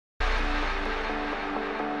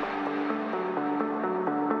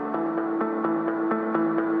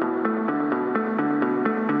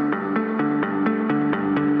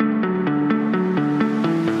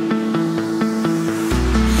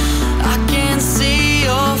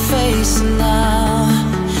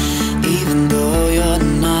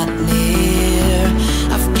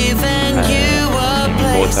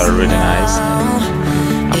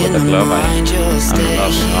club. I'm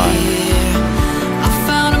love high.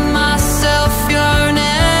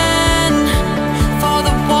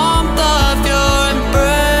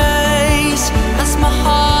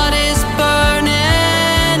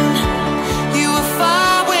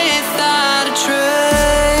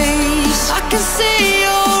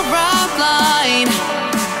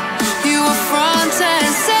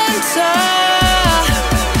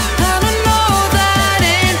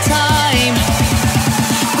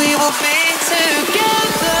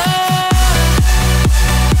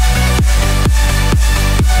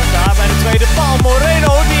 De paal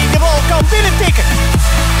Moreno die de bal kan binnentikken.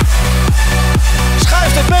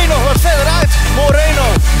 Schuift het been nog wat verder uit. Moreno.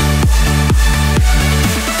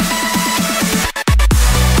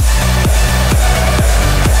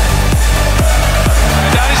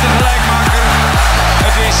 En daar is de gelijkmaker.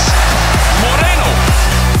 Het is Moreno.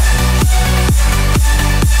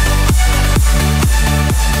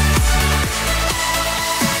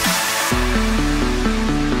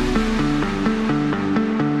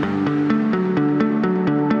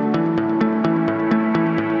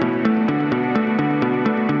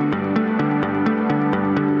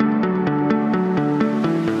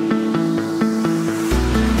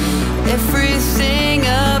 Everything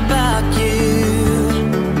about you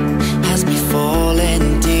has me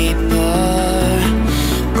falling deeper,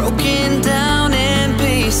 broken down in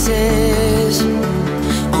pieces.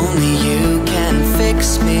 Only you can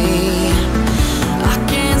fix me. I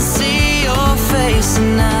can see your face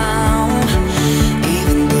now,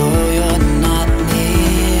 even though you're not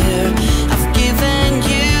near. I've given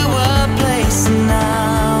you a place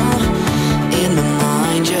now. In my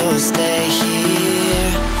mind you'll stay here.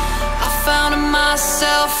 Found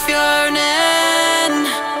myself yearning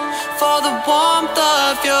for the warmth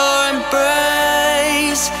of your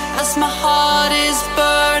embrace as my heart is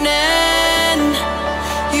burning.